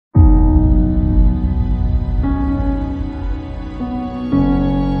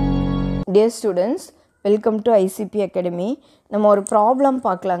Dear students, welcome to ICP Academy. நம்ம ஒரு problem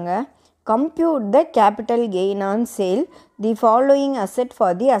பார்க்கலாங்க. Compute the capital gain on sale the following asset for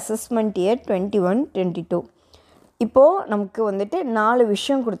the assessment year 21-22. இப்போது நமக்கு வந்துட்டு 4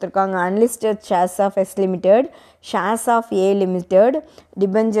 விஷயம் கொடுத்துருக்காங்க. Unlisted shares of S Limited, shares of A Limited,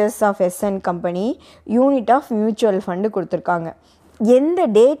 debentures of S and Company, unit of mutual fund கொடுத்துருக்காங்க. எந்த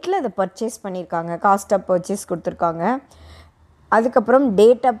டேட்டில் அதை purchase பண்ணியிருக்காங்க, காஸ்ட் ஆஃப் பர்ச்சேஸ் கொடுத்துருக்காங்க, அதுக்கப்புறம்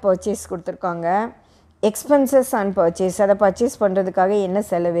டேட் ஆஃப் பர்ச்சேஸ் கொடுத்துருக்காங்க, எக்ஸ்பென்சஸ் ஆன் பர்ச்சேஸ் அதை பர்ச்சேஸ் பண்ணுறதுக்காக என்ன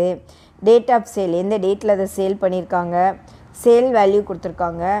செலவு, டேட் ஆஃப் சேல் எந்த டேட்டில் அதை சேல் பண்ணியிருக்காங்க, சேல் வேல்யூ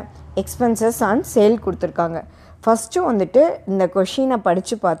கொடுத்துருக்காங்க, எக்ஸ்பென்சஸ் ஆன் சேல் கொடுத்துருக்காங்க. ஃபஸ்ட்டு வந்துட்டு இந்த கொஷினை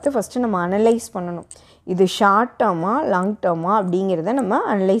படித்து பார்த்து ஃபஸ்ட்டு நம்ம அனலைஸ் பண்ணணும். இது ஷார்ட் டேர்மா லாங் டேர்மா அப்படிங்கிறத நம்ம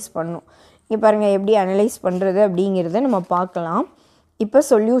அனலைஸ் பண்ணணும். இங்கே பாருங்கள் எப்படி அனலைஸ் பண்ணுறது அப்படிங்கிறத நம்ம பார்க்கலாம். இப்போ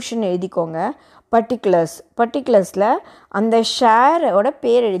சொல்யூஷன் எழுதிக்கோங்க. பர்டிகுலர்ஸில் அந்த ஷேரோட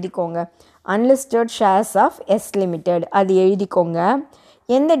பேர் எழுதிக்கோங்க. Unlisted shares of S limited அது எழுதிக்கோங்க.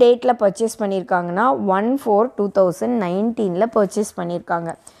 எந்த டேட்டில் பர்ச்சேஸ் பண்ணியிருக்காங்கன்னா 1/4/2019 பர்ச்சேஸ் பண்ணியிருக்காங்க.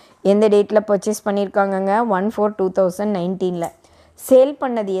 எந்த டேட்டில் பர்ச்சேஸ் பண்ணியிருக்காங்கங்க? 1/4/2019. சேல்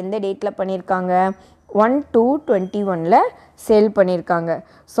பண்ணது எந்த டேட்டில் பண்ணியிருக்காங்க? 1/2/21 சேல் பண்ணியிருக்காங்க.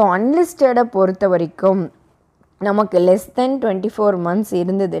 ஸோ அன்லிஸ்டடை பொறுத்த வரைக்கும் நமக்கு less than 24 months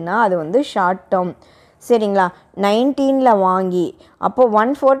இருந்ததுன்னா அது வந்து ஷார்ட் டேர்ம். சரிங்களா? 19 வாங்கி அப்போது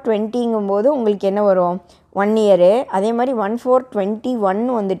 1/4/20 உங்களுக்கு என்ன வரும்? 1 இயரு. அதே மாதிரி 1/4/21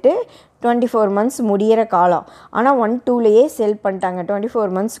 வந்துட்டு 24 months முடிகிற காலம். ஆனால் 1/2 சேல் பண்ணிட்டாங்க, 24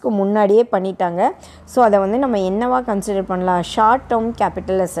 monthsக்கு முன்னாடியே பண்ணிட்டாங்க. ஸோ அதை வந்து நம்ம என்னவா கன்சிடர் பண்ணலாம்? ஷார்ட் டேர்ம்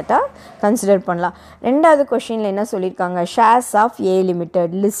கேபிட்டல் அசட்டாக கன்சிடர் பண்ணலாம். ரெண்டாவது கொஷினில் என்ன சொல்லியிருக்காங்க? Shares of A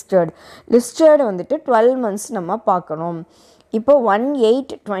limited listed வந்துட்டு 12 months நம்ம பார்க்கணும். இப்போ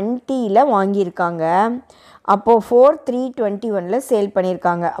 1/8/20 வாங்கியிருக்காங்க. அப்போது 4/3/21 சேல்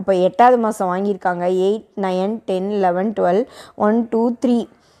பண்ணியிருக்காங்க. அப்போ 8வது மாதம் வாங்கியிருக்காங்க. 8, 9, 10, 11, 12, 1, 2, 3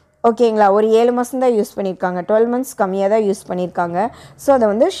 ஓகேங்களா? ஒரு 7 மாதம் தான் யூஸ் பண்ணியிருக்காங்க. 12 months கம்மியாக தான் யூஸ் பண்ணியிருக்காங்க. ஸோ அதை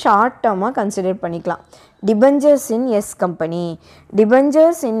வந்து ஷார்ட் டேர்மாக கன்சிடர் பண்ணிக்கலாம். டிபெஞ்சர்ஸ் இன்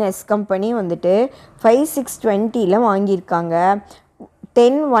எஸ் கம்பெனி வந்துட்டு 5/6/20 வாங்கியிருக்காங்க.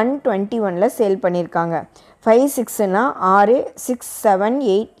 10/1/21 சேல் பண்ணியிருக்காங்க. 5/6னா 6, 6, 7,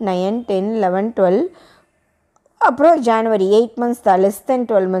 8, 9, 10, 11, 12 அப்புறம் ஜனவரி 8 months தான். லெஸ் தென்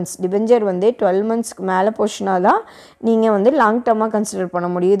 12 months டிபெஞ்சர் வந்து 12 monthsக்கு மேலே போச்சுனா தான் நீங்கள் வந்து லாங் டேர்மாக கன்சிடர் பண்ண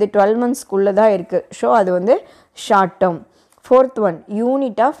முடியும். இது 12 monthsக்குள்ளே தான் இருக்குது. ஸோ அது வந்து short term. 4th one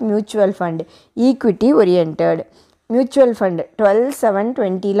unit of mutual fund equity oriented mutual fund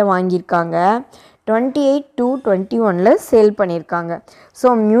 12/7/20 வாங்கியிருக்காங்க. 28/2/21 சேல் பண்ணியிருக்காங்க. ஸோ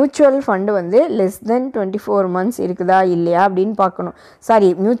மியூச்சுவல் ஃபண்டு வந்து லெஸ் தென் 24 months இருக்குதா இல்லையா அப்படின்னு பார்க்கணும்.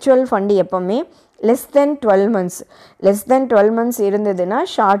 மியூச்சுவல் ஃபண்டு எப்போவுமே less than 12 months இருந்ததுன்னா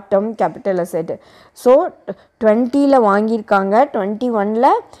short term capital asset. So 20 வாங்கியிருக்காங்க.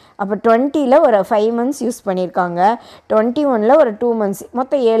 21 அப்போ 20 ஒரு 5 months யூஸ் பண்ணியிருக்காங்க. 21 ஒரு 2 months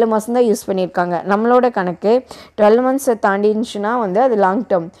மொத்தம் 7 மாதம் தான் யூஸ் பண்ணியிருக்காங்க. நம்மளோட கணக்கு 12 months தாண்டிச்சுன்னா வந்து அது லாங்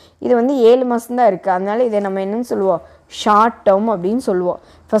டேர்ம். இது வந்து 7 மாதம் தான் இருக்குது. அதனால் இதை நம்ம என்னன்னு சொல்லுவோம்? ஷார்ட் டேர்ம் அப்படின்னு சொல்லுவோம்.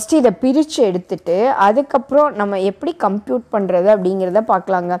 ஃபஸ்ட்டு இதை பிரித்து எடுத்துட்டு அதுக்கப்புறம் நம்ம எப்படி கம்ப்யூட் பண்ணுறது அப்படிங்கிறத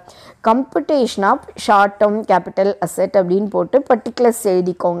பார்க்கலாங்க. Computation of short term capital asset அப்படின்னு போட்டு பர்டிகுலர்ஸ்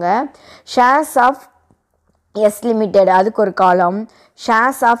எழுதிக்கோங்க. ஷேர்ஸ் ஆஃப் எஸ் லிமிடெட் அதுக்கு ஒரு காலம்,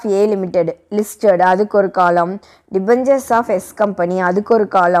 shares of A limited listed அதுக்கு ஒரு காலம், டிபெஞ்சர்ஸ் ஆஃப் எஸ் கம்பெனி அதுக்கு ஒரு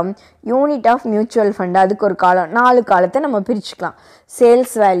காலம், யூனிட் ஆஃப் மியூச்சுவல் ஃபண்ட் அதுக்கு ஒரு காலம். 4 காலத்தை நம்ம பிரிச்சுக்கலாம்.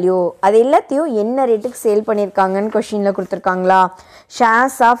 சேல்ஸ் வேல்யூ அது எல்லாத்தையும் என்ன ரேட்டுக்கு சேல் பண்ணியிருக்காங்கன்னு கொஷினில் கொடுத்துருக்காங்களா?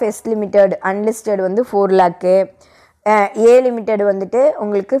 Shares of S limited unlisted வந்து 4 lakh, ஏ லிமிடெட் வந்துட்டு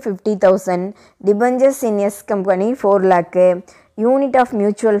உங்களுக்கு 50,000, debentures in yes company 4 lakh, unit of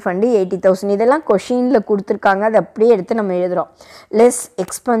mutual fund 80,000. இதெல்லாம் கொஷினில் கொடுத்துருக்காங்க. அதை அப்படியே எடுத்து நம்ம எழுதுகிறோம். லெஸ்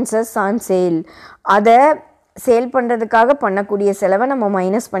எக்ஸ்பென்சஸ் ஆன் சேல் அதை சேல் பண்ணுறதுக்காக பண்ணக்கூடிய செலவை நம்ம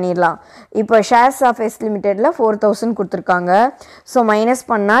மைனஸ் பண்ணிடலாம். இப்போ ஷேர்ஸ் ஆஃப் எஸ் லிமிடெடில் 4,000 கொடுத்துருக்காங்க. ஸோ மைனஸ்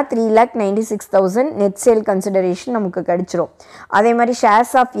பண்ணால் 3,96,000 நெட் சேல் கன்சிடரேஷன் நமக்கு கிடச்சிரும். அதே மாதிரி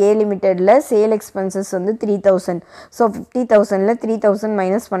shares of A லிமிடெடில் sale expenses வந்து 3,000. ஸோ 50,000 3,000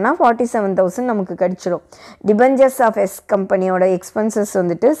 மைனஸ் பண்ணால் 47,000 நமக்கு கிடச்சிரும். டிபெஞ்சர்ஸ் ஆஃப் எஸ் கம்பெனியோட எக்ஸ்பென்சஸ்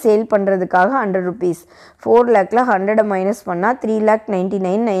வந்துட்டு சேல் பண்ணுறதுக்காக 100 rupees. 4 lakh 100 மைனஸ் பண்ணால்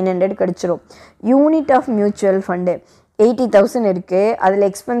 3,99,900 கிடச்சிரும். யூனிட் ஆஃப் மியூச்சுவல் ஃபண்டு 80,000 இருக்குது. அதில்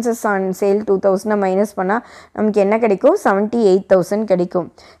எக்ஸ்பென்சஸ் ஆன் சேல் 2,000 மைனஸ் பண்ணால் நமக்கு என்ன கிடைக்கும்? 78,000 கிடைக்கும்.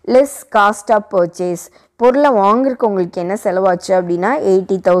 லெஸ் காஸ்ட் ஆஃப் பர்ச்சேஸ் பொருளை வாங்குறதுக்கு உங்களுக்கு என்ன செலவாச்சு அப்படின்னா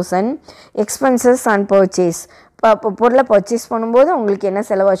 80,000. எக்ஸ்பென்சஸ் ஆன் பர்ச்சேஸ் பொருளை பர்ச்சேஸ் பண்ணும்போது உங்களுக்கு என்ன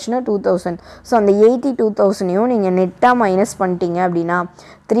செலவாச்சுன்னா 2000. ஸோ அந்த 82,000ஐயும் நீங்கள் நெட்டாக மைனஸ் பண்ணிட்டீங்க அப்படின்னா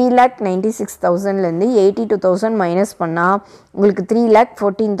 3,96,000லேருந்து 82,000 மைனஸ் பண்ணால் உங்களுக்கு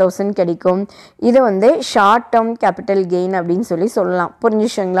 3,14,000 கிடைக்கும். இது வந்து ஷார்ட் டேர்ம் கேபிட்டல் கெயின் அப்படின்னு சொல்லலாம்.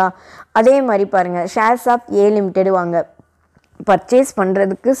 புரிஞ்சுச்சுங்களா? அதே மாதிரி பாருங்கள், ஷேர்ஸ் ஆஃப் ஏ லிமிடெட் வாங்க பர்ச்சேஸ்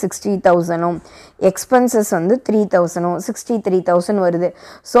பண்ணுறதுக்கு 60,000, எக்ஸ்பென்சஸ் வந்து 3,000, 63,000 வருது.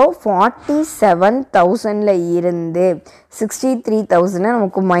 ஸோ 47,000ல் இருந்து 63,000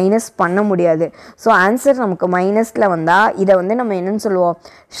 நமக்கு மைனஸ் பண்ண முடியாது. ஸோ ஆன்சர் நமக்கு மைனஸில் வந்தால் இதை வந்து நம்ம என்னென்னு சொல்லுவோம்?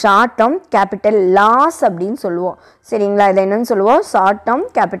 ஷார்ட் டேர்ம் கேபிட்டல் லாஸ் அப்படின்னு சொல்லுவோம். சரிங்களா? இதை என்னென்னு சொல்லுவோம்? ஷார்ட் டேர்ம்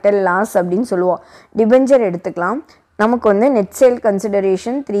கேபிட்டல் லாஸ் அப்படின்னு சொல்லுவோம். டிபெஞ்சர் எடுத்துக்கலாம். நமக்கு வந்து net sale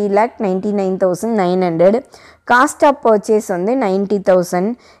consideration 3,99,900, cost of purchase வந்து 90,000,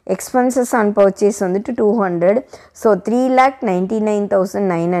 எக்ஸ்பென்சஸ் ஆன் பர்ச்சேஸ் வந்துட்டு 200. ஸோ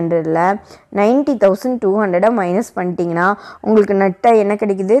 3,99,900ல் 90,200 மைனஸ் பண்ணிட்டீங்கன்னா உங்களுக்கு நெட்டாக என்ன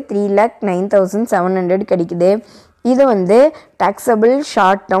கிடைக்குது? 3,09,700 கிடைக்குது. இது வந்து taxable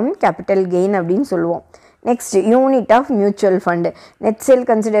short term capital gain அப்படின்னு சொல்லுவோம். Next, unit of mutual fund. Net sale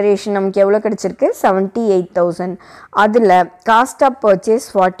consideration நமக்கு எவ்வளோ கிடச்சிருக்கு? 78,000. அதில் cost of purchase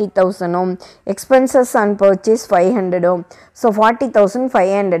 40,000, expenses on purchase 500. So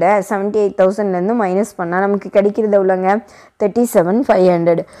 40,500 78,000லேருந்து minus பண்ணால் நமக்கு கிடைக்கிறது எவ்வளோங்க?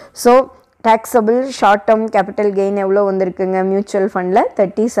 37,500. So taxable short term capital gain எவ்வளோ வந்திருக்குங்க மியூச்சுவல் ஃபண்டில்?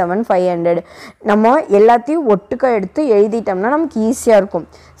 37,500. நம்ம எல்லாத்தையும் ஒட்டுக்கா எடுத்து எழுதிட்டோம்னா நமக்கு ஈஸியாக இருக்கும்.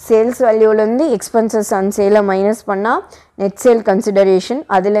 சேல்ஸ் வேல்யூலேருந்து எக்ஸ்பென்சஸ் ஆன் சேலை மைனஸ் பண்ணால் நெட் சேல் கன்சிடரேஷன்,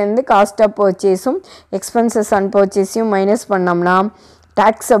 அதுலேருந்து cost of பர்ச்சேஸும் expenses on பர்ச்சேஸையும் minus பண்ணோம்னா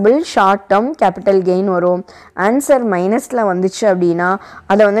taxable short term capital gain வரும். ஆன்சர் மைனஸில் வந்துச்சு அப்படின்னா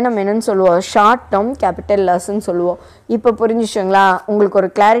அதை வந்து நம்ம என்னென்னு சொல்லுவோம்? ஷார்ட் டேர்ம் கேபிட்டல் லாஸ்ன்னு சொல்லுவோம். இப்போ புரிஞ்சுச்சுங்களா? உங்களுக்கு ஒரு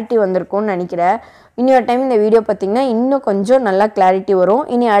கிளாரிட்டி வந்திருக்கும்னு நினைக்கிறேன். இன்னொரு டைம் இந்த வீடியோ பார்த்திங்கன்னா இன்னும் கொஞ்சம் நல்லா கிளாரிட்டி வரும்.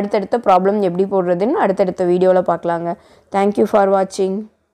 இனி அடுத்தடுத்த ப்ராப்ளம் எப்படி போடுறதுன்னு அடுத்தடுத்த வீடியோவில் பார்க்கலாங்க. தேங்க்யூ ஃபார் வாட்சிங்.